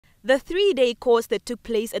The three-day course that took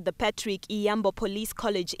place at the Patrick Iyambo Police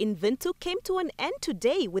College in Windhoek came to an end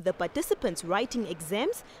today with the participants writing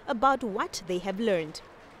exams about what they have learned.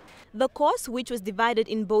 The course, which was divided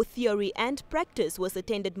in both theory and practice, was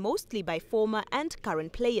attended mostly by former and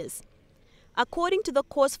current players. According to the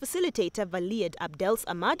course facilitator Waleed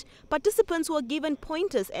Abdelsamad, participants were given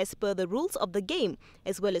pointers as per the rules of the game,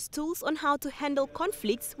 as well as tools on how to handle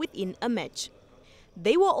conflicts within a match.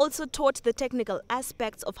 They were also taught the technical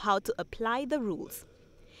aspects of how to apply the rules.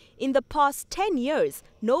 In the past 10 years,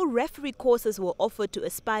 no referee courses were offered to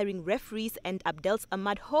aspiring referees, and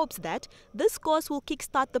Abdelsamad hopes that this course will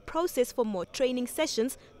kickstart the process for more training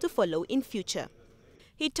sessions to follow in future.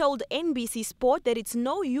 He told NBC Sport that it's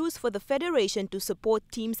no use for the Federation to support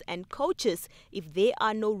teams and coaches if there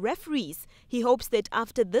are no referees. He hopes that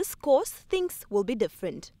after this course, things will be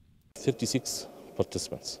different. 36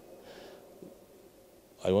 participants.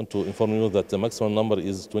 I want to inform you that the maximum number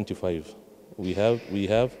is 25. We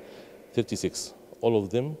have 36. All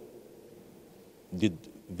of them did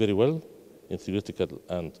very well in theoretical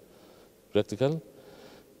and practical,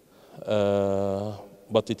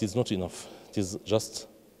 but it is not enough. It is just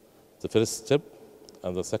the first step,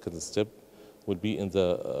 and the second step will be in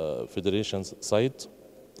the federation's side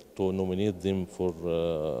to nominate them for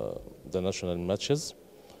the national matches,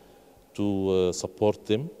 to support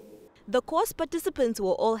them. The course participants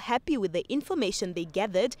were all happy with the information they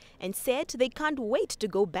gathered and said they can't wait to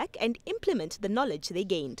go back and implement the knowledge they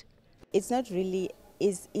gained. It's not really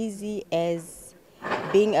as easy as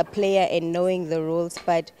being a player and knowing the rules,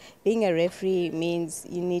 but being a referee means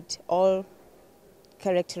you need all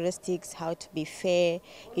characteristics, how to be fair,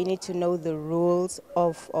 you need to know the rules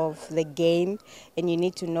of the game, and you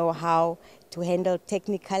need to know how to handle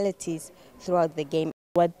technicalities throughout the game.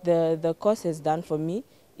 What the course has done for me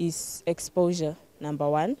is exposure. Number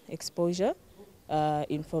one, exposure,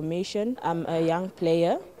 information. I'm a young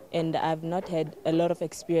player and I've not had a lot of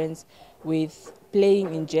experience with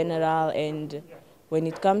playing in general, and when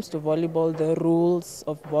it comes to volleyball, the rules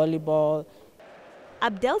of volleyball.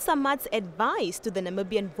 Abdelsamad's advice to the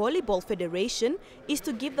Namibian Volleyball Federation is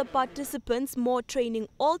to give the participants more training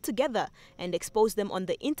altogether and expose them on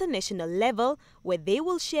the international level, where they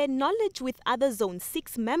will share knowledge with other Zone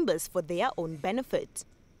 6 members for their own benefit.